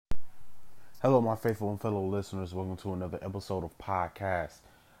Hello, my faithful and fellow listeners. Welcome to another episode of Podcast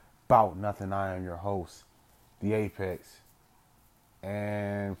About Nothing. I am your host, The Apex.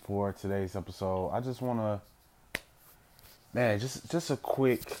 And for today's episode, I just want to, just a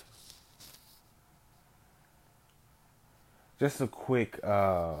quick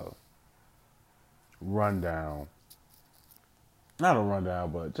rundown. Not a rundown,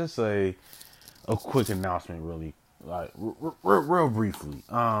 but just a quick announcement, really, like real briefly.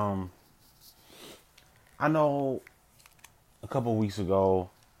 I know a couple weeks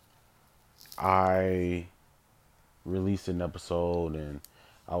ago, I released an episode and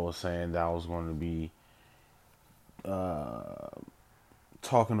I was saying that I was going to be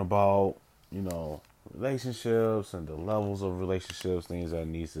talking about, relationships and the levels of relationships, things that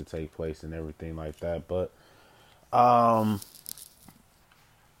needs to take place and everything like that. But,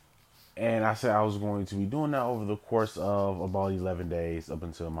 and I said I was going to be doing that over the course of about 11 days up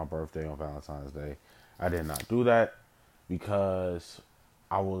until my birthday on Valentine's Day. I did not do that because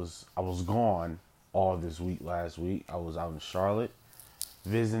I was gone all this week. Last week I was out in Charlotte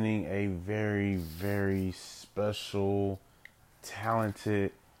visiting a very, very special,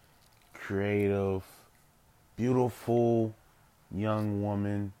 talented, creative, beautiful young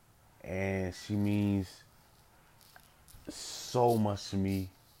woman, and she means so much to me.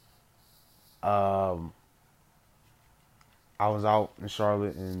 Um, I was out in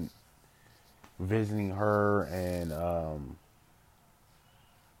Charlotte and visiting her, and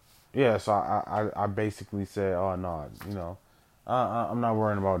yeah, so I basically said, oh no, I'm not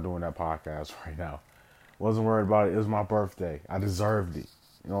worrying about doing that podcast right now. Wasn't worried about it. It was my birthday. I deserved it.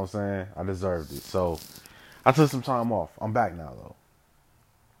 You know what I'm saying? I deserved it. So I took some time off. I'm back now though.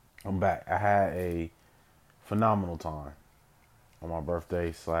 I'm back. I had a phenomenal time on my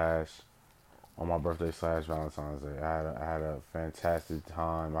birthday slash Valentine's Day. I had a fantastic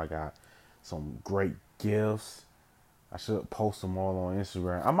time. I got some great gifts. I should post them all on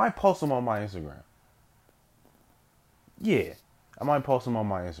Instagram. I might post them on my Instagram. Yeah, I might post them on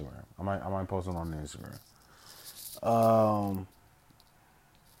my Instagram. I might post them on the Instagram. Um,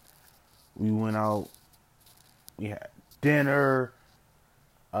 we went out. We had dinner.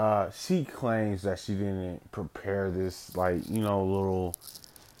 She claims that she didn't prepare this, little.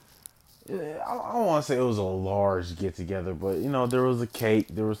 I don't want to say it was a large get together, but there was a cake,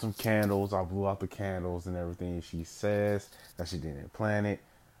 there were some candles. I blew out the candles and everything. She says that she didn't plan it.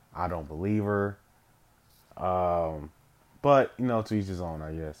 I don't believe her. But to each his own,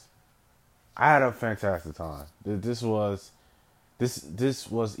 I guess. I had a fantastic time. This was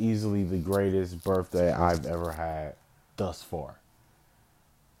easily the greatest birthday I've ever had thus far.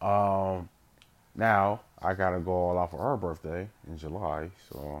 Um, Now I gotta go all out for her birthday in July,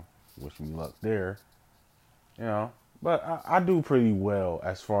 so wish me luck there. You know, but I do pretty well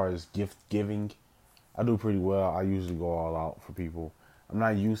as far as gift giving. I do pretty well. I usually go all out for people. I'm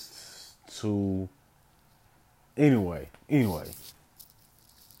not used to. Anyway, a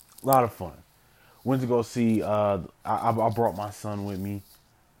lot of fun. Went to go see. I brought my son with me.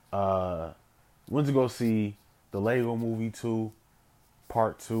 Uh, Went to go see the Lego Movie 2,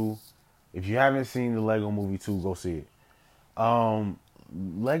 Part 2. If you haven't seen the Lego Movie 2, go see it. Um,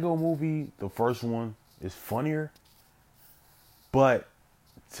 Lego Movie, the first one, is funnier, but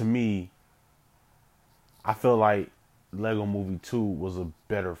to me, I feel like Lego Movie 2 was a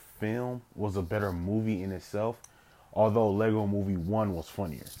better film, was a better movie in itself, although Lego Movie 1 was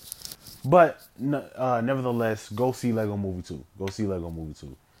funnier. But nevertheless, go see Lego Movie 2. Go see Lego Movie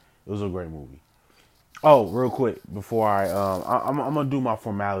 2. It was a great movie. Oh, real quick, before I'm going to do my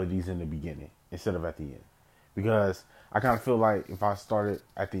formalities in the beginning instead of at the end. Because I kind of feel like if I started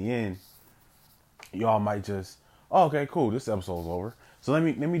at the end, y'all might just, oh, okay, cool, this episode's over. So let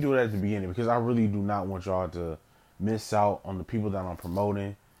me do it at the beginning because I really do not want y'all to miss out on the people that I'm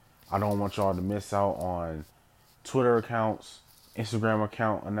promoting. I don't want y'all to miss out on Twitter accounts, Instagram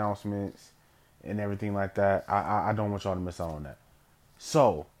account announcements, and everything like that. I don't want y'all to miss out on that.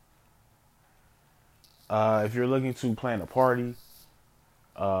 So, if you're looking to plan a party,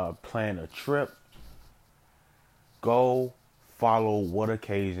 plan a trip, go follow What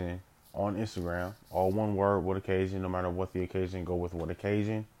Occasion on Instagram. All one word, What Occasion. No matter what the occasion, go with What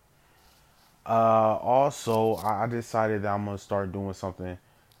Occasion. Also, I decided that I'm gonna start doing something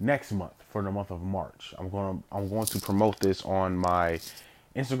next month for the month of March. I'm going to promote this on my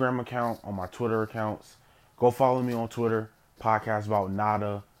Instagram account, on my Twitter accounts. Go follow me on Twitter. Podcast about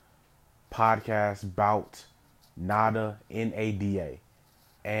nada. Podcast about nada, NADA.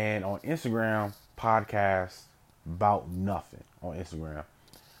 And on Instagram, podcast about nothing on Instagram.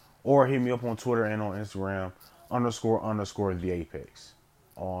 Or hit me up on Twitter and on Instagram, __the Apex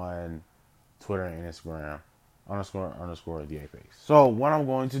on Twitter and Instagram, underscore the Apex. So what I'm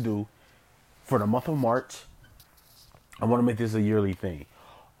going to do for the month of March, I want to make this a yearly thing.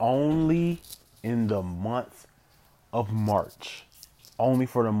 Only in the month of March. Only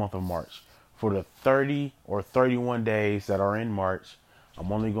for the month of March. For the 30 or 31 days that are in March,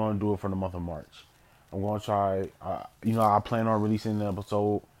 I'm only going to do it for the month of March. I'm going to try, I plan on releasing an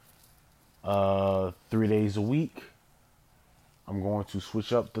episode 3 days a week. I'm going to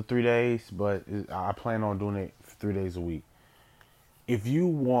switch up the 3 days, but I plan on doing it 3 days a week. If you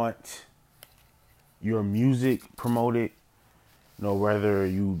want your music promoted, whether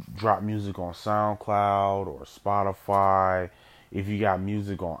you drop music on SoundCloud or Spotify, if you got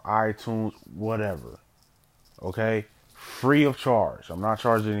music on iTunes, whatever, okay? Free of charge. I'm not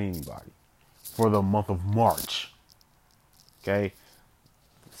charging anybody for the month of March, okay?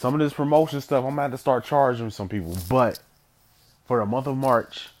 Some of this promotion stuff, I'm going to have to start charging some people, but for the month of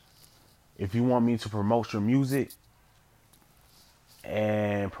March, if you want me to promote your music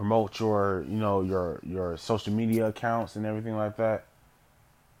and promote your, your social media accounts and everything like that,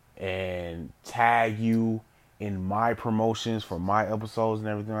 and tag you in my promotions for my episodes and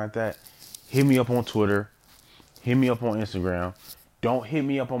everything like that, hit me up on Twitter, hit me up on Instagram. Don't hit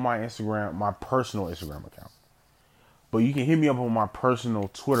me up on my Instagram, my personal Instagram account, but you can hit me up on my personal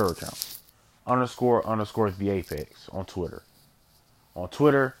Twitter account, underscore the Apex on Twitter. On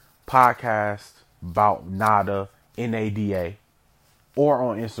Twitter, podcast about nada, NADA, or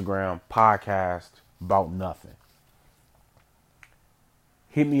on Instagram, podcast about nothing.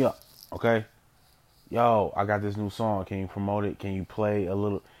 Hit me up, okay? Yo, I got this new song. Can you promote it? Can you play a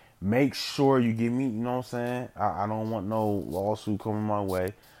little? Make sure you give me, you know what I'm saying? I don't want no lawsuit coming my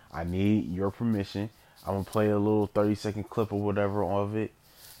way. I need your permission. I'm going to play a little 30-second clip or whatever of it,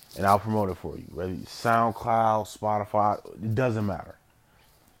 and I'll promote it for you. Whether it's SoundCloud, Spotify, it doesn't matter.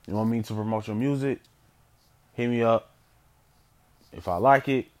 You want me to promote your music? Hit me up. If I like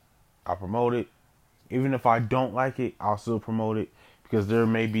it, I'll promote it. Even if I don't like it, I'll still promote it, because there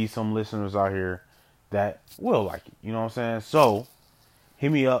may be some listeners out here that will like it. You know what I'm saying? So,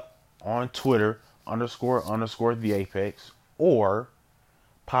 hit me up on Twitter, underscore the Apex, or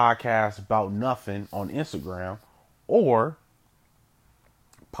podcast about nothing on Instagram, or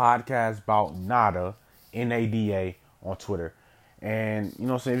podcast about nada, NADA on Twitter. And, you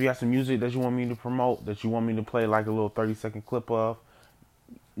know what I'm saying, if you got some music that you want me to promote, that you want me to play like a little 30-second clip of,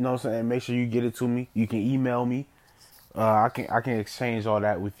 you know what I'm saying, make sure you get it to me. You can email me. I can exchange all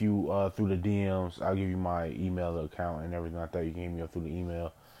that with you through the DMs. I'll give you my email account and everything like that. You can hit me up through the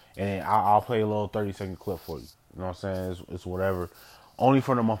email. And then I'll play a little 30-second clip for you. You know what I'm saying? It's whatever. Only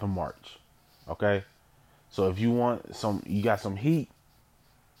for the month of March. Okay? So if you want you got some heat,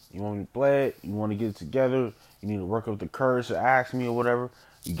 you want me to play it, you want to get it together, you need to work up the courage to ask me or whatever,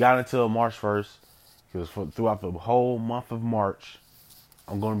 you got until March 1st. Because throughout the whole month of March,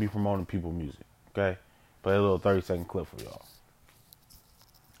 I'm going to be promoting people's music. Okay? Play a little 30-second clip for y'all.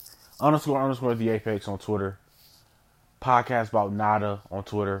 Underscore the Apex on Twitter. Podcast about nada on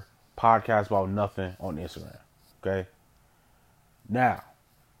Twitter. Podcast about nothing on Instagram. Okay? Now,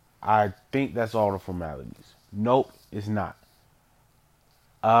 I think that's all the formalities. Nope, it's not.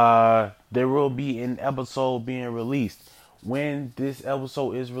 There will be an episode being released. When this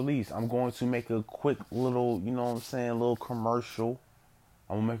episode is released, I'm going to make a quick little, you know what I'm saying, little commercial.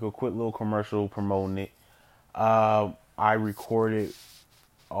 I'm going to make a quick little commercial promoting it. I recorded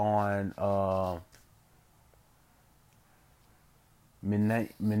on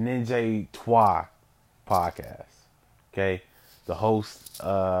Menenje Trois podcast. Okay, the host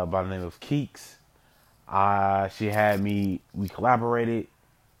by the name of Keeks. She had me. We collaborated.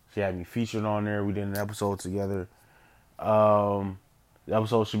 She had me featured on there. We did an episode together. The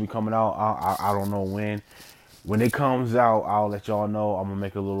episode should be coming out. I don't know when. When it comes out, I'll let y'all know. I'm gonna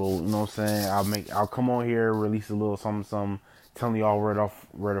make a little, you know what I'm saying? I'll come on here, release a little something, telling y'all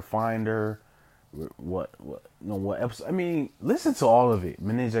where to find her, what episode. I mean, listen to all of it.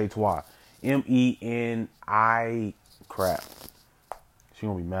 Menenje Trois, MENI. Crap. She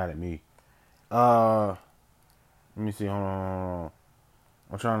gonna be mad at me. Let me see. Hold on.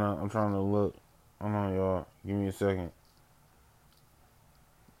 I'm trying to look. Hold on, y'all. Give me a second.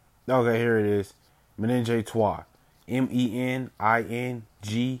 Okay, here it is. Menenje Trois. MENINGESTROIS.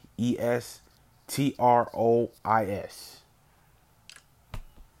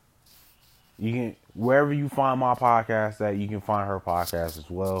 You can, wherever you find my podcast at, you can find her podcast as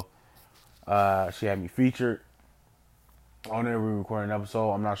well. She had me featured on there. We recorded an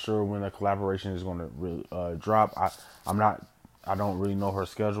episode. I'm not sure when the collaboration is going to really drop. I don't really know her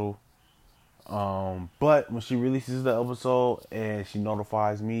schedule. But when she releases the episode and she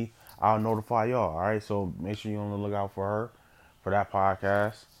notifies me, I'll notify y'all. All right, so make sure you're on the lookout for her for that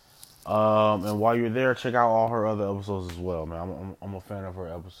podcast. And while you're there, check out all her other episodes as well, man. I'm a fan of her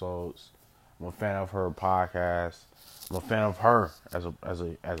episodes. I'm a fan of her podcast. I'm a fan of her as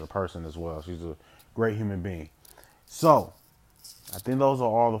a person as well. She's a great human being. So, I think those are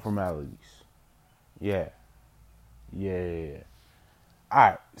all the formalities. Yeah. Yeah.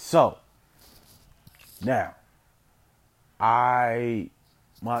 Alright, so now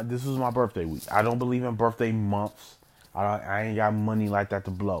this was my birthday week. I don't believe in birthday months. I ain't got money like that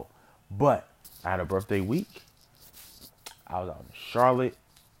to blow. But I had a birthday week. I was out in Charlotte.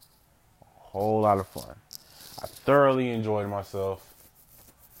 A whole lot of fun. I thoroughly enjoyed myself.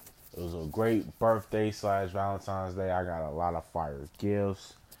 It was a great birthday / Valentine's Day. I got a lot of fire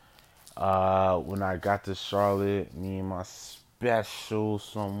gifts. When I got to Charlotte, me and my special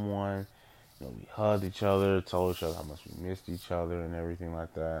someone, we hugged each other, told each other how much we missed each other and everything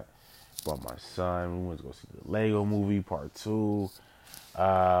like that. Brought my son. We went to go see the Lego Movie Part 2.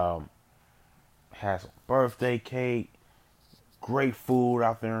 Had some birthday cake. Great food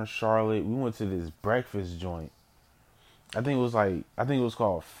out there in Charlotte. We went to this breakfast joint. I think it was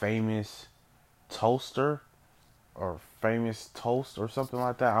called Famous Toaster or Famous Toast or something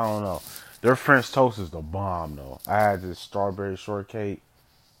like that. I don't know. Their French toast is the bomb though. I had this strawberry shortcake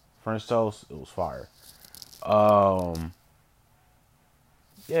French toast. It was fire.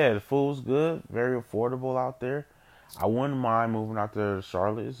 Yeah, the food was good. Very affordable out there. I wouldn't mind moving out there to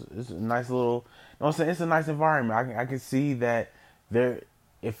Charlotte. It's a nice little, you know what I'm saying? It's a nice environment. I can see that there.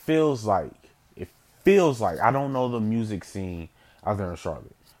 It feels like I don't know the music scene out there in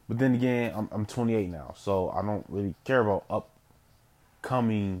Charlotte. But then again, I'm 28 now, so I don't really care about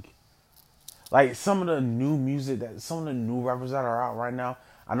upcoming, like some of the new music some of the new rappers that are out right now.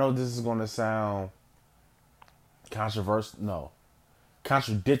 I know this is gonna sound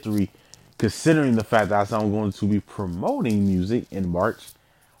contradictory, considering the fact that I'm going to be promoting music in March.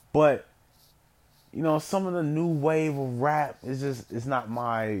 But some of the new wave of rap is it's not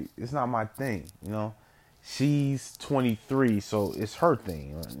my thing. She's 23, so it's her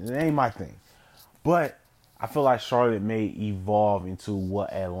thing. It ain't my thing. But I feel like Charlotte may evolve into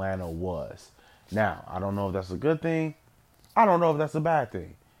what Atlanta was. Now, I don't know if that's a good thing. I don't know if that's a bad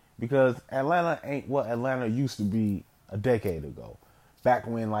thing. Because Atlanta ain't what Atlanta used to be a decade ago. Back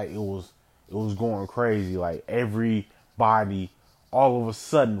when it was going crazy. Like everybody all of a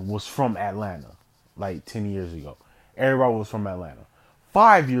sudden was from Atlanta. Like 10 years ago. Everybody was from Atlanta.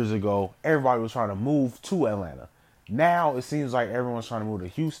 5 years ago, everybody was trying to move to Atlanta. Now it seems like everyone's trying to move to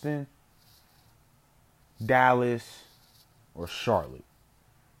Houston, Dallas, or Charlotte.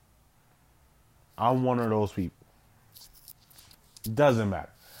 I'm one of those people. Doesn't matter.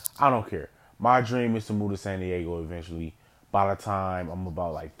 I don't care. My dream is to move to San Diego eventually. By the time I'm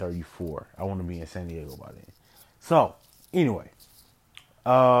about 34, I want to be in San Diego by then. So, anyway,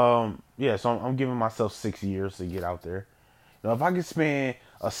 yeah. So I'm giving myself 6 years to get out there. Now, if I could spend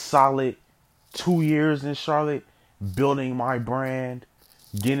a solid 2 years in Charlotte, building my brand,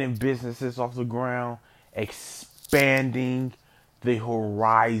 getting businesses off the ground, expanding the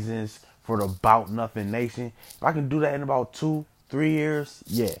horizons for the About Nothing Nation. If I can do that in about 2-3 years,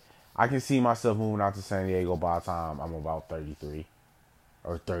 yeah, I can see myself moving out to San Diego by the time I'm about 33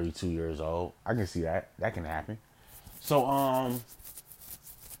 or 32 years old. I can see that. That can happen. So,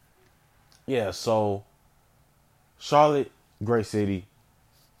 yeah, so Charlotte, great city.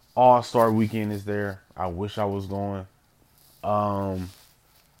 All-Star Weekend is there. I wish I was going. I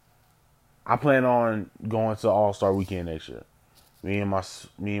plan on going to All-Star Weekend next year. Me and my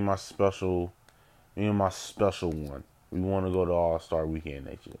special one. We want to go to All-Star Weekend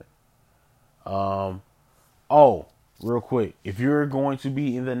next year. Oh, real quick. If you're going to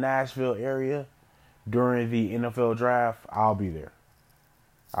be in the Nashville area during the NFL draft, I'll be there.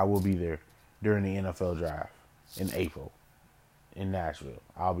 I will be there during the NFL draft in April in Nashville.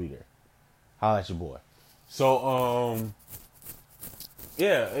 I'll be there. Holla at your boy. So,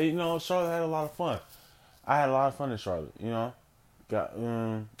 yeah, Charlotte had a lot of fun. I had a lot of fun in Charlotte, Got,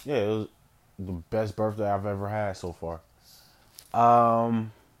 yeah, it was the best birthday I've ever had so far.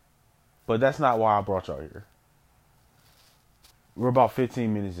 But that's not why I brought y'all here. We're about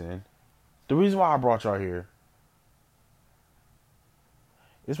 15 minutes in. The reason why I brought y'all here,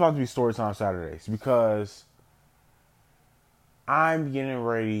 it's about to be Storytime Saturdays because I'm getting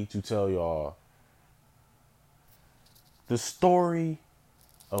ready to tell y'all the story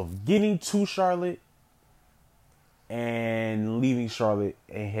of getting to Charlotte and leaving Charlotte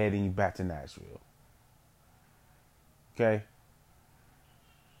and heading back to Nashville. Okay?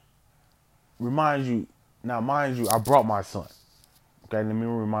 remind you, now mind you, I brought my son. Okay, let me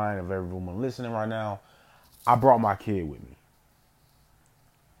remind of everyone listening right now, I brought my kid with me.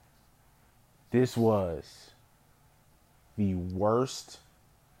 This was the worst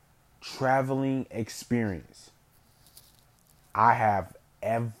traveling experience I have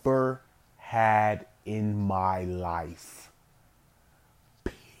ever had in my life.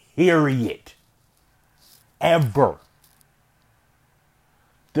 Period. Ever.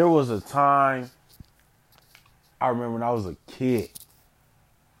 There was a time, I remember when I was a kid.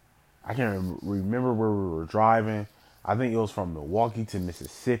 I can't remember where we were driving. I think it was from Milwaukee to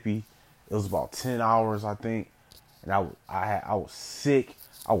Mississippi. It was about 10 hours, I think. And I was sick.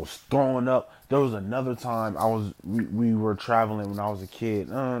 I was throwing up. There was another time we were traveling when I was a kid.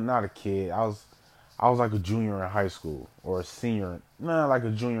 Not a kid. I was like a junior in high school or a senior. No, like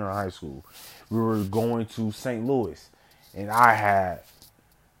a junior in high school. We were going to St. Louis, and I had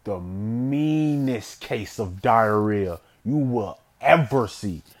the meanest case of diarrhea you will ever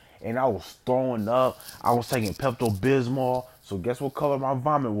see. And I was throwing up. I was taking Pepto-Bismol. So guess what color my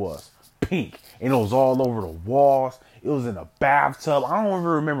vomit was? Pink. And it was all over the walls. It was in a bathtub. I don't even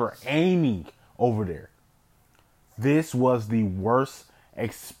remember aiming over there. This was the worst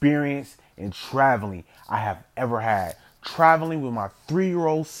experience in traveling I have ever had. Traveling with my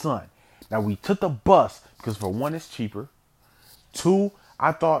 3-year-old son. Now, we took the bus because for one, it's cheaper. 2,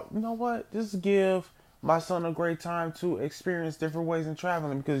 I thought, you know what? Just give my son a great time to experience different ways in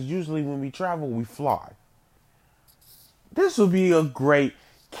traveling, because usually when we travel, we fly. This will be a great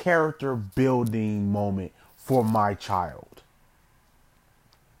character building moment for my child.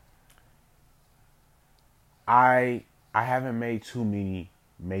 I haven't made too many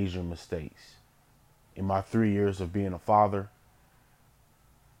major mistakes in my 3 years of being a father.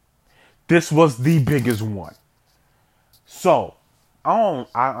 This was the biggest one. So, I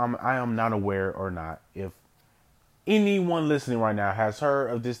am not aware or not if anyone listening right now has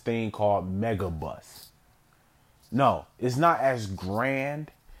heard of this thing called Megabus. No, it's not as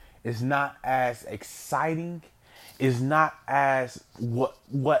grand. It's not as exciting. It's not as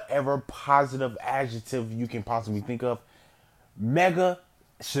whatever positive adjective you can possibly think of. Mega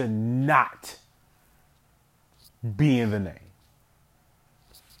should not be in the name.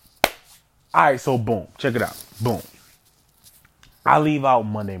 Alright, so boom. Check it out. Boom. I leave out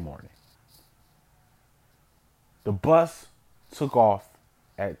Monday morning. The bus took off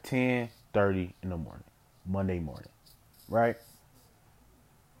at 10:30 in the morning. Monday morning. Right?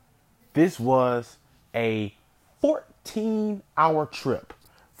 This was a 14-hour trip.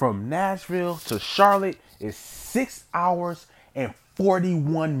 From Nashville to Charlotte is 6 hours and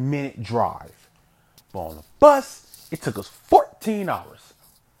 41-minute drive. But on the bus, it took us 14 hours.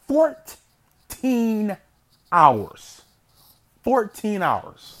 14 hours. 14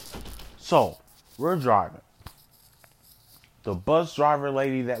 hours. So, we're driving. The bus driver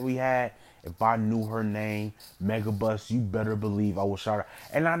lady that we had, if I knew her name, Megabus, you better believe I would shout her.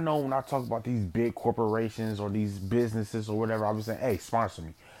 And I know when I talk about these big corporations or these businesses or whatever, I'll be saying, hey, sponsor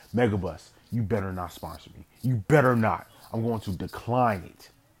me. Megabus, you better not sponsor me. You better not. I'm going to decline it.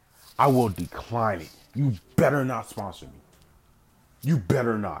 I will decline it. You better not sponsor me. You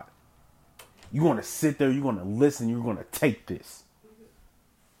better not. You're going to sit there, you're going to listen, you're going to take this.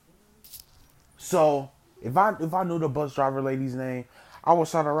 So, if I knew the bus driver lady's name, I would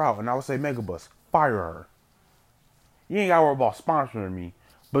shout her out and I would say, Megabus, fire her. You ain't got to worry about sponsoring me,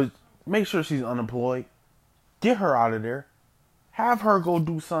 but make sure she's unemployed. Get her out of there. Have her go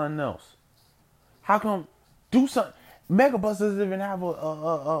do something else. How come do something? Megabus doesn't even have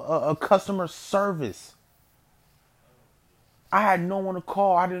a customer service. I had no one to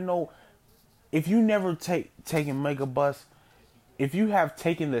call. I didn't know. If you never taken Megabus, if you have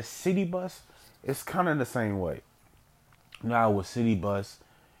taken the city bus, it's kind of the same way. Now with city bus,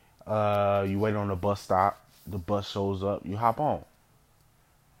 you wait on the bus stop. The bus shows up. You hop on.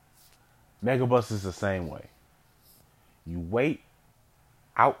 Megabus is the same way. You wait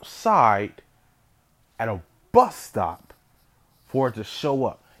outside at a bus stop for it to show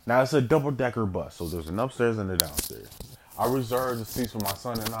up. Now it's a double-decker bus, so there's an upstairs and a downstairs. I reserved the seats for my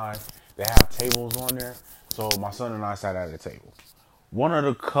son and I. They have tables on there, so my son and I sat at a table. One of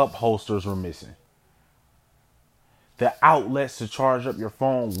the cup holsters were missing. The outlets to charge up your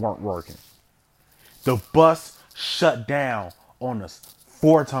phone weren't working. The bus shut down on us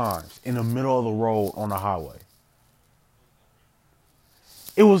 4 times in the middle of the road on the highway.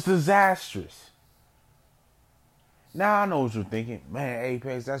 It was disastrous. Now I know what you're thinking. Man,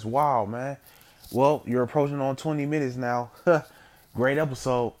 Apex, that's wild, man. Well, you're approaching on 20 minutes now. Great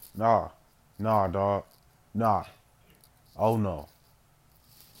episode. Nah, dog. Nah. Oh, no.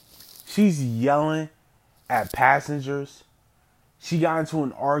 She's yelling at passengers. She got into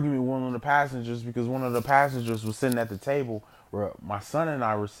an argument with one of the passengers because one of the passengers was sitting at the table where my son and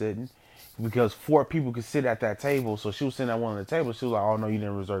I were sitting, because 4 people could sit at that table. So she was sitting at one of the tables. She was like, "Oh no, you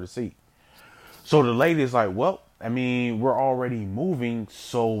didn't reserve the seat." So the lady is like, "Well, I mean, we're already moving,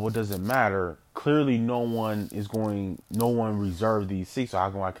 so what does it matter? Clearly no one reserved these seats, so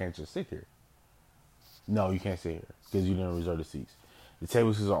how come I can't just sit here?" "No, you can't sit here because you didn't reserve the seats. The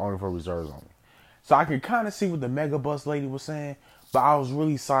table seats are only for reserves only." So I could kind of see what the mega bus lady was saying, but I was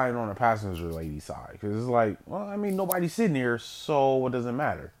really siding on the passenger lady's side. Because it's like, well, I mean, nobody's sitting here, so what does it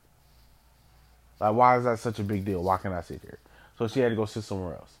matter? Like, why is that such a big deal? Why can't I sit here? So she had to go sit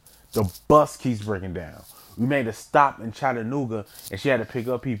somewhere else. The bus keeps breaking down. We made a stop in Chattanooga, and she had to pick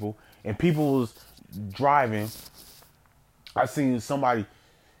up people. And people was driving. I seen somebody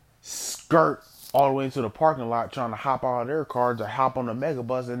skirt all the way into the parking lot trying to hop out of their car to hop on the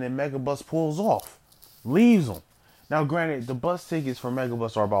Megabus, and then Megabus pulls off, leaves them. Now, granted, the bus tickets for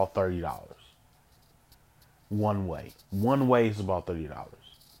Megabus are about $30 one way. One way is about $30.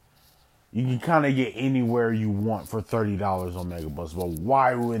 You can kind of get anywhere you want for $30 on Megabus, but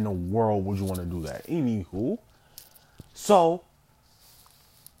why in the world would you want to do that? Anywho, so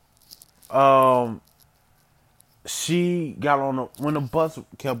she got on when the bus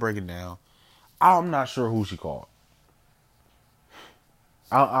kept breaking down. I'm not sure who she called.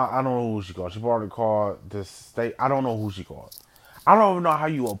 I don't know who she called. She probably called the state. I don't know who she called. I don't even know how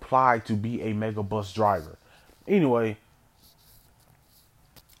you apply to be a Megabus driver. Anyway,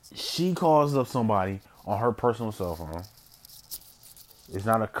 she calls up somebody on her personal cell phone. It's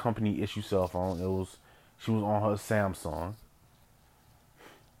not a company issue cell phone. She was on her Samsung.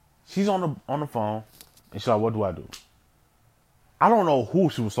 She's on the phone, and she's like, "What do I do?" I don't know who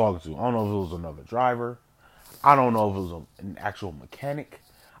she was talking to. I don't know if it was another driver. I don't know if it was an actual mechanic.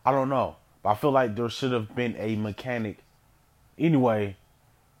 I don't know. But I feel like there should have been a mechanic. Anyway,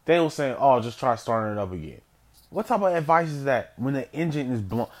 they were saying, "Oh, just try starting it up again." What type of advice is that when the engine is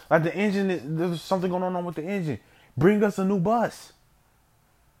blown? Like there's something going on with the engine. Bring us a new bus.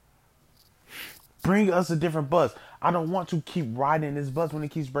 Bring us a different bus. I don't want to keep riding this bus when it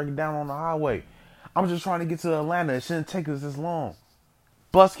keeps breaking down on the highway. I'm just trying to get to Atlanta. It shouldn't take us this long.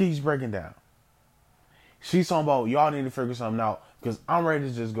 Bus keeps breaking down. She's talking about, y'all need to figure something out because I'm ready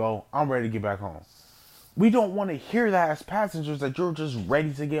to just go. I'm ready to get back home. We don't want to hear that as passengers, that you're just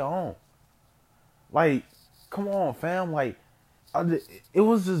ready to get home. Like, come on, fam. Like, it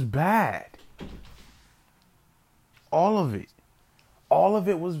was just bad. All of it. All of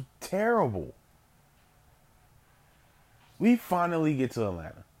it was terrible. We finally get to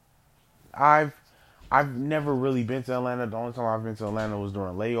Atlanta. I've never really been to Atlanta. The only time I've been to Atlanta was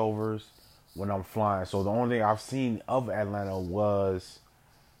during layovers when I'm flying. So the only thing I've seen of Atlanta was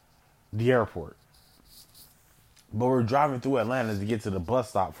the airport. But we're driving through Atlanta to get to the bus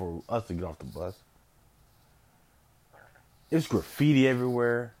stop for us to get off the bus. It's graffiti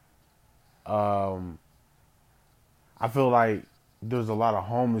everywhere. I feel like there's a lot of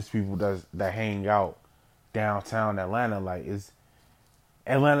homeless people that hang out downtown Atlanta. Like,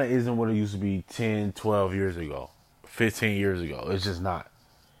 Atlanta isn't what it used to be 10, 12 years ago, 15 years ago. It's just not.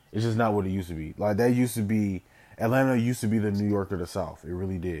 It's just not what it used to be. Like, Atlanta used to be the New York of the South. It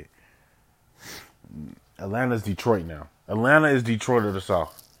really did. Atlanta's Detroit now. Atlanta is Detroit of the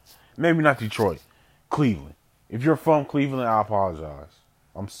South. Maybe not Detroit. Cleveland. If you're from Cleveland, I apologize.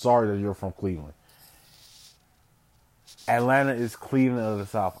 I'm sorry that you're from Cleveland. Atlanta is Cleveland of the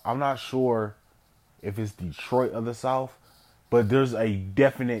South. I'm not sure if it's Detroit of the South, but there's a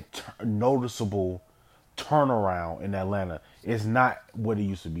definite noticeable turnaround in Atlanta. It's not what it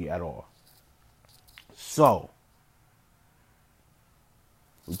used to be at all. So,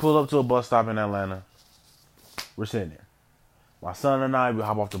 we pull up to a bus stop in Atlanta. We're sitting there. My son and I, we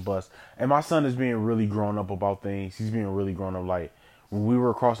hop off the bus. And my son is being really grown up about things. He's being really grown up. Like, when we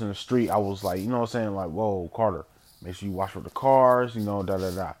were crossing the street, I was like, you know what I'm saying? Like, whoa, Carter, make sure you watch for the cars,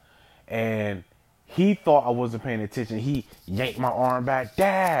 da-da-da. And he thought I wasn't paying attention. He yanked my arm back.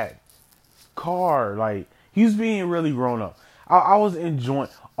 Dad, car. Like, he was being really grown up. I was enjoying,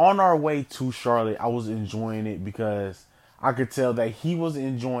 on our way to Charlotte, I was enjoying it because I could tell that he was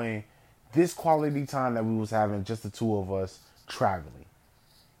enjoying this quality time that we was having, just the two of us traveling.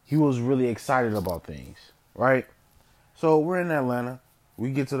 He was really excited about things, right? So we're in Atlanta.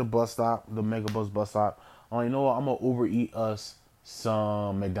 We get to the bus stop, the Megabus bus stop. I'm like, you know what? I'm going to Uber eat us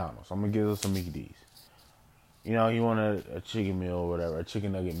some McDonald's. I'm going to get us some Mickey D's. You know, he wanted a chicken meal or whatever, a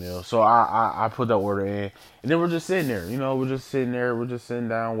chicken nugget meal. So I put that order in. And then we're just sitting there. You know, we're just sitting there. We're just sitting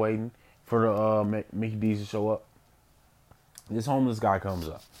down waiting for the Mickey D's to show up. This homeless guy comes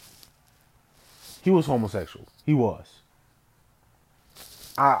up. He was homosexual. He was.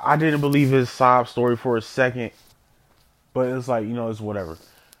 I didn't believe his sob story for a second, but it's like, it's whatever.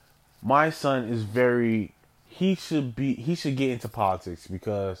 My son is very, he should get into politics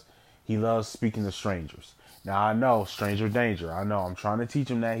because he loves speaking to strangers. Now I know stranger danger. I know I'm trying to teach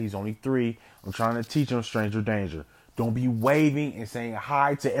him that. He's only 3. I'm trying to teach him stranger danger. Don't be waving and saying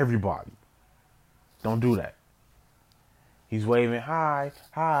hi to everybody. Don't do that. He's waving hi,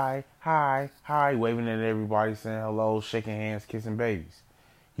 hi, hi, hi, waving at everybody, saying hello, shaking hands, kissing babies.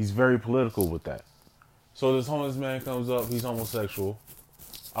 He's very political with that. So this homeless man comes up. He's homosexual.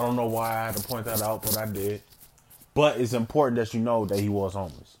 I don't know why I had to point that out, but I did. But it's important that you know that he was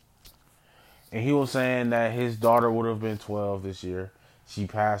homeless. And he was saying that his daughter would have been 12 this year. She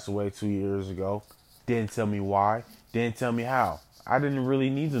passed away 2 years ago. Didn't tell me why. Didn't tell me how. I didn't really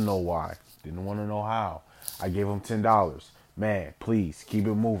need to know why. Didn't want to know how. I gave him $10. Man, please keep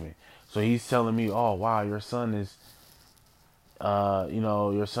it moving. So he's telling me, oh, wow, your son is,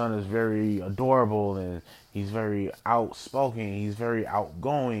 your son is very adorable and he's very outspoken. He's very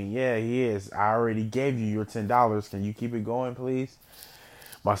outgoing. Yeah, he is. I already gave you your $10. Can you keep it going, please?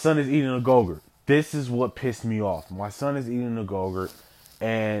 My son is eating a Go-Gurt. This is what pissed me off. My son is eating a Go-Gurt,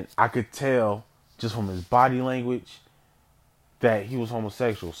 and I could tell just from his body language that he was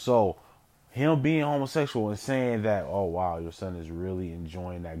homosexual. So him being homosexual and saying that, oh, wow, your son is really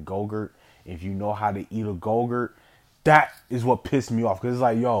enjoying that Go-Gurt. If you know how to eat a Go-Gurt, that is what pissed me off. Because it's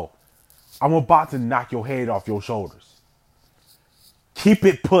like, yo, I'm about to knock your head off your shoulders. Keep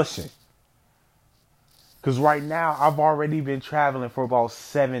it pushing. Because right now, I've already been traveling for about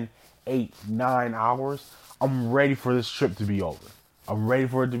 7, 8, 9 hours. I'm ready for this trip to be over. I'm ready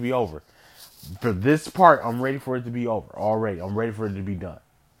for it to be over. For this part, I'm ready for it to be over already. I'm ready for it to be done.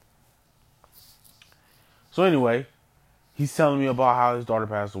 So anyway, he's telling me about how his daughter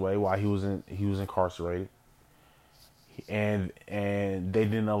passed away while he was incarcerated. And they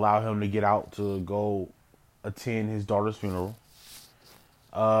didn't allow him to get out to go attend his daughter's funeral.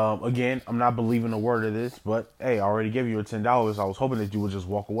 Again, I'm not believing a word of this, but hey, I already gave you your $10. I was hoping that you would just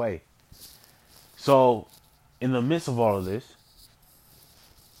walk away. So, in the midst of all of this,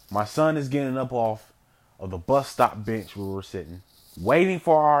 my son is getting up off of the bus stop bench where we're sitting, waiting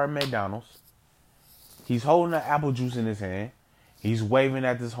for our McDonald's. He's holding an apple juice in his hand. He's waving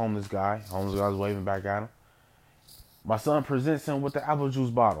at this homeless guy. Homeless guy's waving back at him. My son presents him with the apple juice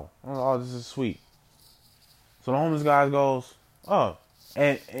bottle. Oh, this is sweet. So the homeless guy goes, oh.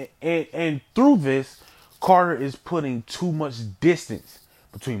 And through this, Carter is putting too much distance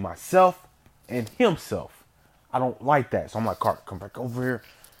between myself and himself. I don't like that. So I'm like, Carter, come back over here.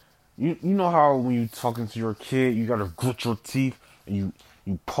 You know how when you talking to your kid, you gotta grit your teeth and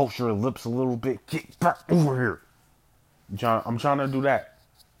you poke your lips a little bit. Get back over here. I'm trying to do that.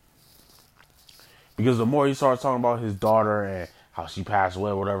 Because the more he starts talking about his daughter and how she passed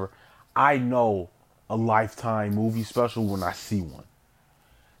away or whatever, I know a Lifetime movie special when I see one.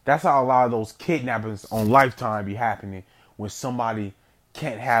 That's how a lot of those kidnappings on Lifetime be happening, when somebody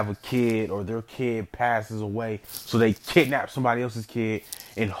can't have a kid or their kid passes away, so they kidnap somebody else's kid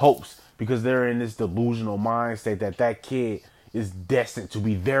in hopes, because they're in this delusional mindset that kid is destined to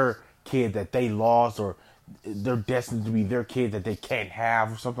be their kid that they lost, or they're destined to be their kid that they can't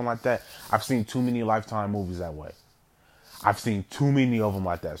have, or something like that. I've seen too many Lifetime movies that way. I've seen too many of them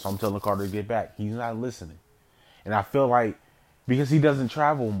like that. So I'm telling Carter to get back. He's not listening. And I feel like, because he doesn't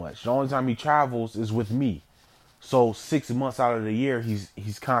travel much, the only time he travels is with me. So 6 months out of the year,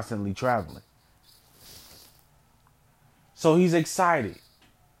 he's constantly traveling. So he's excited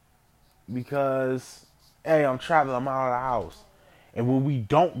because, hey, I'm traveling, I'm out of the house. And when we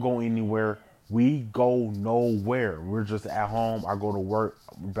don't go anywhere, we go nowhere. We're just at home. I go to work,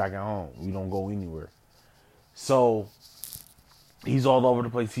 we're back at home. We don't go anywhere. So he's all over the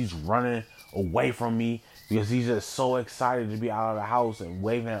place. He's running away from me because he's just so excited to be out of the house and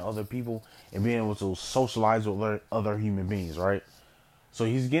waving at other people and being able to socialize with other human beings, right? So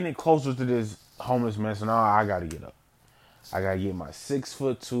he's getting closer to this homeless man. So now I got to get up. I got to get my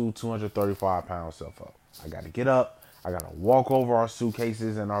 6'2", 235 pound self up. I got to get up. I got to walk over our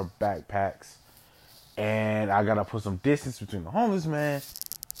suitcases and our backpacks. And I got to put some distance between the homeless man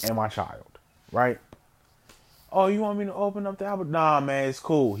and my child, right? Oh, you want me to open up the apple? Nah, man, it's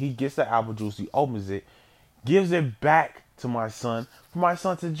cool. He gets the apple juice. He opens it. Gives it back to my son for my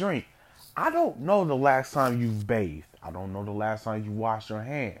son to drink. I don't know the last time you've bathed. I don't know the last time you washed your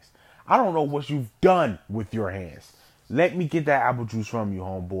hands. I don't know what you've done with your hands. Let me get that apple juice from you,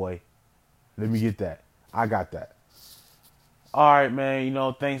 homeboy. Let me get that. I got that. All right,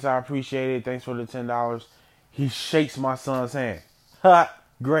 man. Thanks. I appreciate it. Thanks for the $10. He shakes my son's hand. Ha!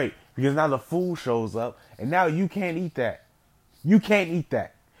 Great. Because now the food shows up, and now you can't eat that. You can't eat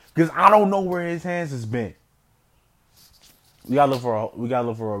that because I don't know where his hands has been. We gotta look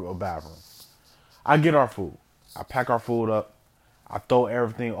for a bathroom. I get our food. I pack our food up. I throw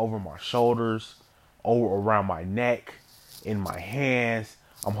everything over my shoulders, over around my neck, in my hands.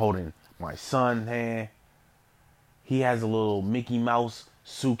 I'm holding my son's hand. He has a little Mickey Mouse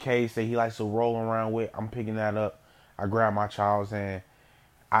suitcase that he likes to roll around with. I'm picking that up. I grab my child's hand.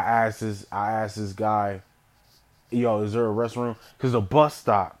 I asked this guy, yo, is there a restroom? Because the bus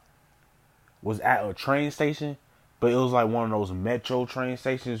stop was at a train station, but it was like one of those metro train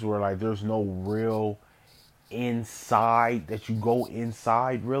stations where like there's no real inside that you go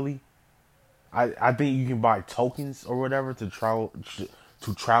inside really. I think you can buy tokens or whatever to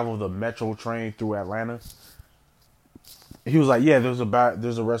travel the metro train through Atlanta. He was like, yeah, there's a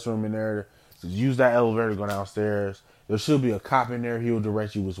restroom in there. Just use that elevator to go downstairs. There should be a cop in there. He'll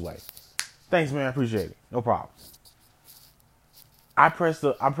direct you his way. Thanks, man. I appreciate it. No problem. I press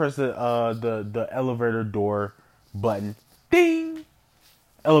the elevator door button. Ding!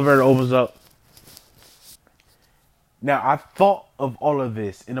 Elevator opens up. Now, I thought of all of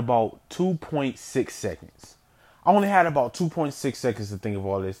this in about 2.6 seconds. I only had about 2.6 seconds to think of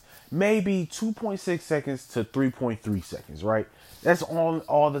all this. Maybe 2.6 seconds to 3.3 seconds, right? That's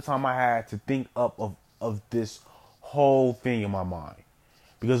all the time I had to think up of this whole thing in my mind.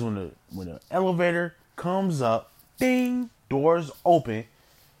 Because when the elevator comes up, ding, doors open,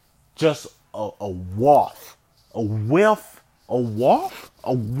 just a whiff.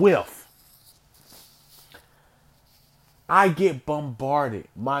 I get bombarded.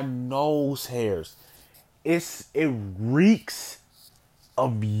 My nose hairs. It reeks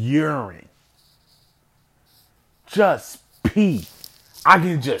of urine. Just pee. I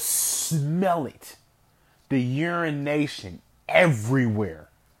can just smell it. The urination everywhere.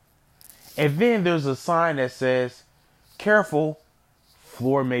 And then there's a sign that says, careful,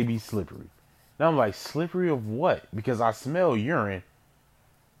 floor may be slippery. Now I'm like, slippery of what? Because I smell urine.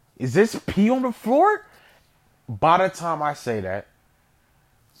 Is this pee on the floor? By the time I say that,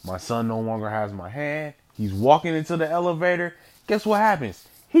 my son no longer has my hand. He's walking into the elevator. Guess what happens?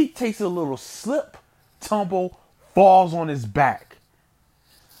 He takes a little slip, tumble, falls on his back.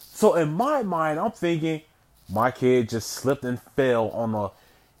 So in my mind, I'm thinking, my kid just slipped and fell on a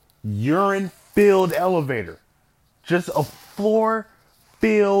urine-filled elevator. Just a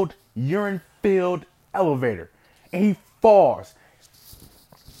floor-filled, urine-filled elevator. And he falls.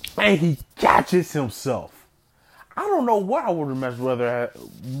 And he catches himself. I don't know what I would much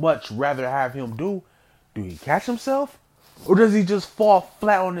rather have him do. Do he catch himself? Or does he just fall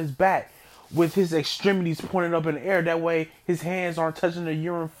flat on his back with his extremities pointed up in the air? That way his hands aren't touching the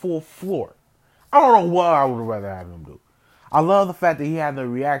urine-full floor. I don't know what I would rather have him do. I love the fact that he had the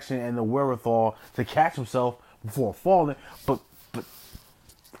reaction and the wherewithal to catch himself before falling. But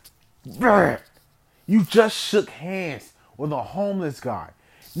you just shook hands with a homeless guy.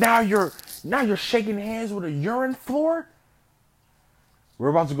 Now you're shaking hands with a urine floor? We're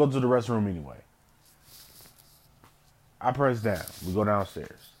about to go to the restroom anyway. I press down. We go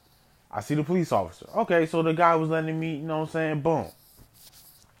downstairs. I see the police officer. Okay, so the guy was letting me, you know what I'm saying? Boom.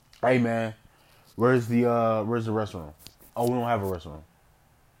 Hey man, where's the restroom? Oh, we don't have a restroom.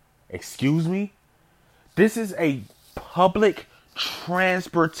 Excuse me? This is a public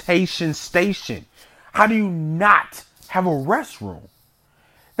transportation station. How do you not have a restroom?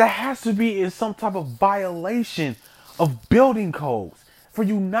 That has to be in some type of violation of building codes for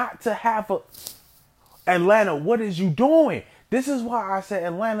you not to have a... Atlanta, what is you doing? This is why I said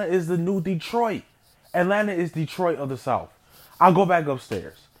Atlanta is the new Detroit. Atlanta is Detroit of the South. I'll go back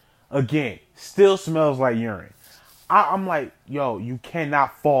upstairs. Again, still smells like urine. I'm like, yo, you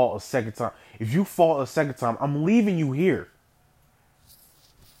cannot fall a second time. If you fall a second time, I'm leaving you here.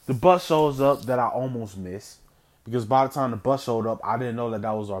 The bus shows up that I almost missed. Because by the time the bus showed up, I didn't know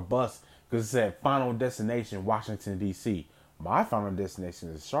that was our bus. Because it said final destination, Washington, D.C. My final destination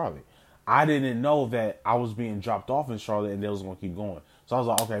is Charlotte. I didn't know that I was being dropped off in Charlotte and they was going to keep going. So I was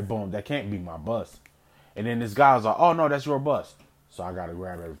like, okay, boom, that can't be my bus. And then this guy was like, oh, no, that's your bus. So I got to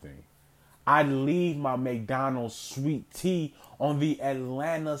grab everything. I leave my McDonald's sweet tea on the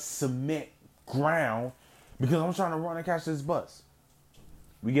Atlanta cement ground because I'm trying to run and catch this bus.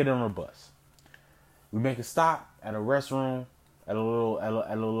 We get on a bus. We make a stop at a restroom, at a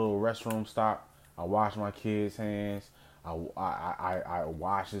little restroom stop. I wash my kid's hands. I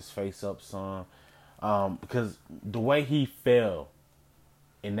wash his face up some. Because the way he fell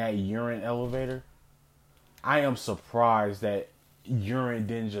in that urine elevator, I am surprised that urine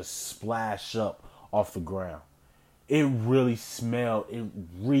didn't just splash up off the ground. It really smelled. It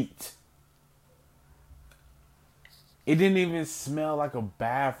reeked. It didn't even smell like a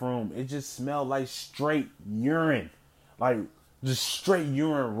bathroom. It just smelled like straight urine. Like just straight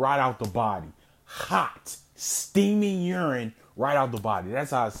urine right out the body. Hot, steaming urine right out the body.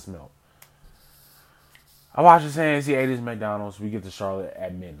 That's how it smelled. I watched his hands. He ate his McDonald's. We get to Charlotte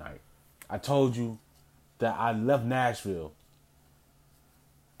at midnight. I told you that I left Nashville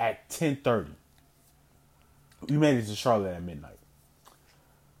at 10:30. We made it to Charlotte at midnight.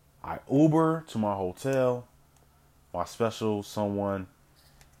 I Uber to my hotel. My special someone,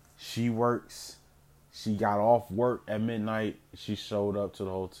 she works. She got off work at midnight. She showed up to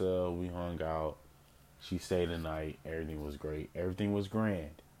the hotel. We hung out. She stayed the night. Everything was great. Everything was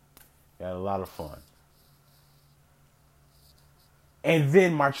grand. We had a lot of fun. And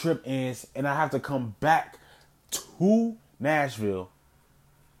then my trip ends and I have to come back to Nashville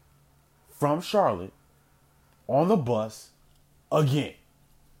from Charlotte on the bus again.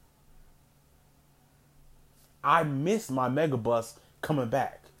 I missed my mega bus coming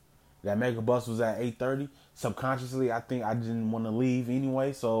back. That mega bus was at 8:30. Subconsciously, I think I didn't want to leave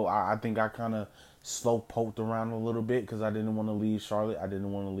anyway. So I think I kind of slow poked around a little bit because I didn't want to leave Charlotte. I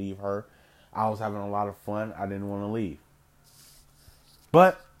didn't want to leave her. I was having a lot of fun. I didn't want to leave.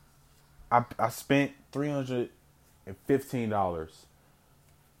 But I spent $315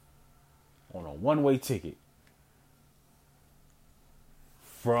 on a one-way ticket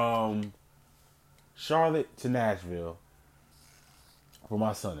from Charlotte to Nashville for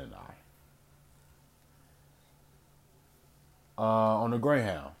my son and I. On the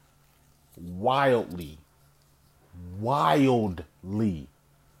Greyhound. Wildly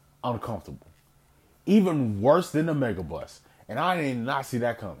uncomfortable. Even worse than the Megabus. And I did not see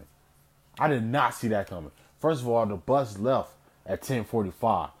that coming. First of all, the bus left at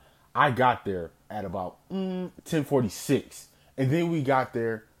 10:45. I got there at about 10:46. And then we got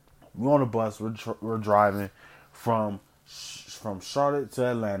there. We're on the bus. We're driving from Charlotte to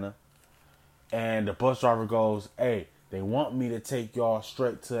Atlanta. And the bus driver goes, hey, they want me to take y'all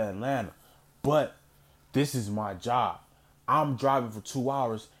straight to Atlanta. But this is my job. I'm driving for 2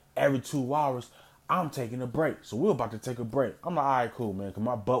 hours. Every 2 hours, I'm taking a break. So we're about to take a break. I'm like, all right, cool, man. Because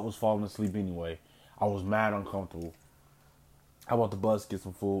my butt was falling asleep anyway. I was mad uncomfortable. I want the bus, get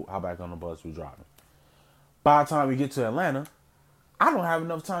some food. Hop back on the bus. We're driving. By the time we get to Atlanta, I don't have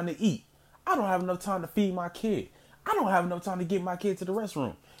enough time to eat. I don't have enough time to feed my kid. I don't have enough time to get my kid to the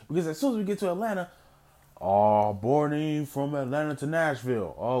restroom. Because as soon as we get to Atlanta, boarding from Atlanta to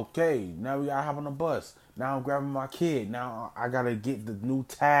Nashville. Okay, now we gotta hop on the bus. Now I'm grabbing my kid. Now I gotta get the new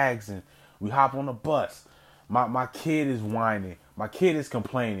tags and we hop on the bus. My kid is whining. My kid is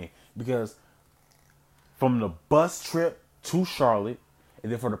complaining because from the bus trip to Charlotte,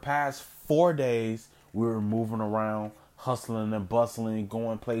 and then for the past 4 days, we were moving around, hustling and bustling,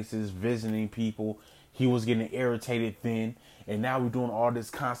 going places, visiting people. He was getting irritated then. And now we're doing all this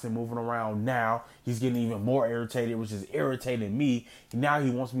constant moving around now. He's getting even more irritated, which is irritating me. Now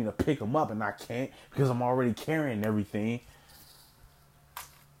he wants me to pick him up and I can't because I'm already carrying everything.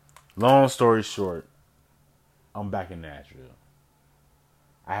 Long story short, I'm back in Nashville.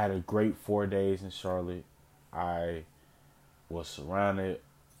 I had a great 4 days in Charlotte. I was surrounded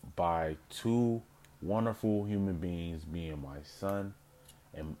by two wonderful human beings, being my son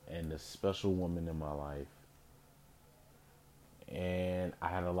and the special woman in my life. And I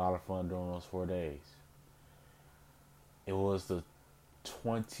had a lot of fun during those 4 days. It was the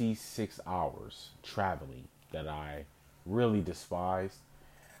 26 hours traveling that I really despised.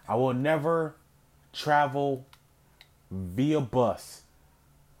 I will never travel via bus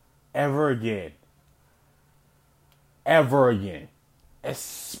ever again. Ever again.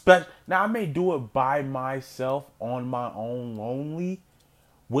 Now I may do it by myself on my own lonely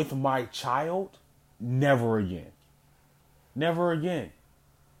with my child. Never again. Never again.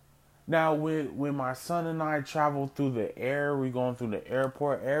 Now, when my son and I travel through the air, we're going through the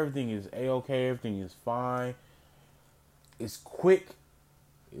airport, everything is A-okay, everything is fine. It's quick.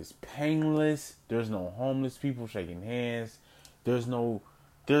 It's painless. There's no homeless people shaking hands. There's no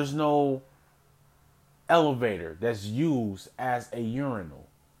elevator that's used as a urinal.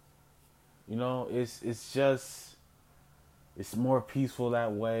 You know, it's more peaceful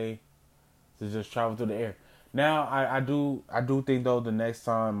that way to just travel through the air. Now, I do think, though, the next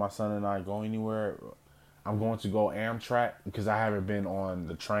time my son and I go anywhere, I'm going to go Amtrak because I haven't been on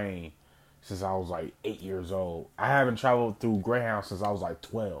the train since I was like 8 years old. I haven't traveled through Greyhound since I was like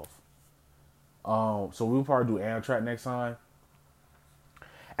 12. So we'll probably do Amtrak next time.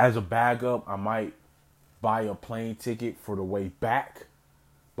 As a backup, I might buy a plane ticket for the way back.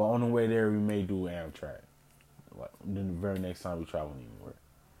 But on the way there, we may do Amtrak. Like the very next time we travel anywhere.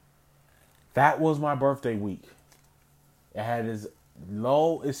 That was my birthday week. It had its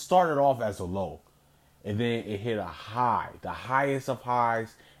low. It started off as a low, and then it hit a high, the highest of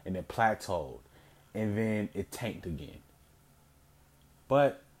highs, and it plateaued, and then it tanked again.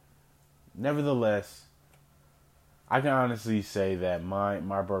 But nevertheless, I can honestly say that my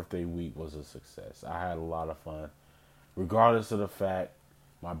birthday week was a success. I had a lot of fun, regardless of the fact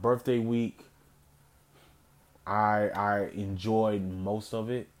my birthday week. I enjoyed most of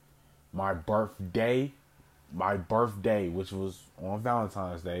it. My birthday, which was on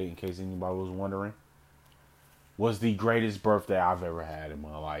Valentine's Day, in case anybody was wondering, was the greatest birthday I've ever had in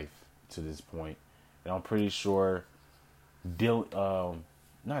my life to this point. And I'm pretty sure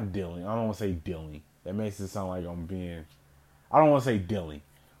not dealing. I don't want to say dealing. That makes it sound like I don't want to say dealing,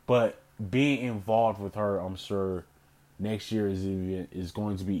 but being involved with her, I'm sure next year is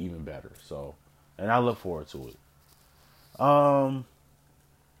going to be even better. So, and I look forward to it.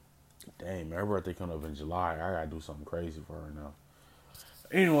 Dang, man, her birthday coming up in July. I gotta do something crazy for her now.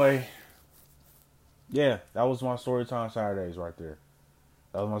 Anyway, yeah, that was my Storytime Saturdays right there.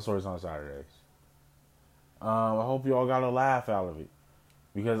 That was my Storytime Saturdays. I hope you all got a laugh out of it.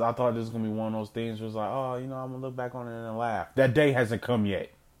 Because I thought this was going to be one of those things where it's like, oh, I'm going to look back on it and laugh. That day hasn't come yet.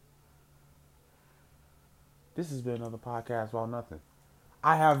 This has been another podcast about nothing.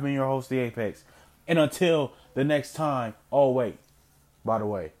 I have been your host, The Apex. And until the next time, oh, wait. By the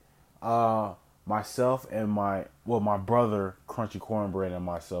way, myself and my brother, Crunchy Cornbread, and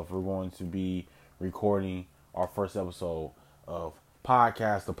myself, we're going to be recording our first episode of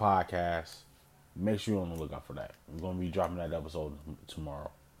Podcast to Podcast. Make sure you're on the lookout for that. I'm going to be dropping that episode tomorrow.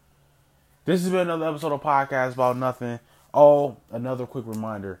 This has been another episode of Podcast About Nothing. Oh, another quick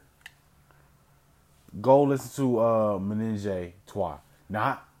reminder. Go listen to Menage Trois.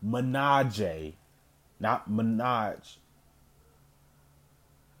 Not Menage. Not Menage.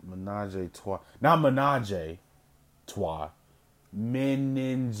 Menage Trois. Not Menage Trois.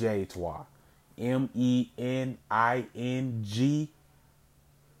 Menage Trois. MENING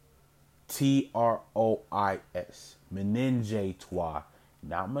TROIS. Menage Trois.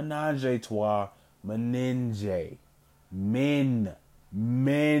 Not Menage a Trois. Menage. Men.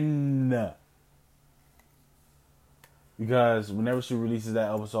 Because whenever she releases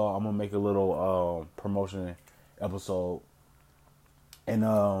that episode, I'm going to make a little promotion episode. And,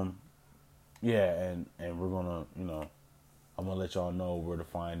 yeah, and we're going to, I'm going to let y'all know where to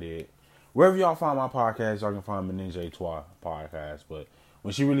find it. Wherever y'all find my podcast, y'all can find Menage a Trois podcast. But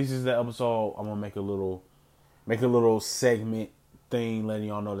when she releases that episode, I'm gonna make a little segment thing letting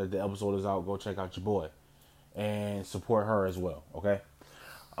y'all know that the episode is out. Go check out your boy and support her as well. Okay.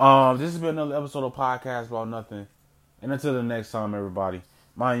 This has been another episode of Podcast About Nothing. And until the next time, everybody,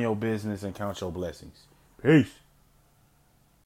 mind your business and count your blessings. Peace.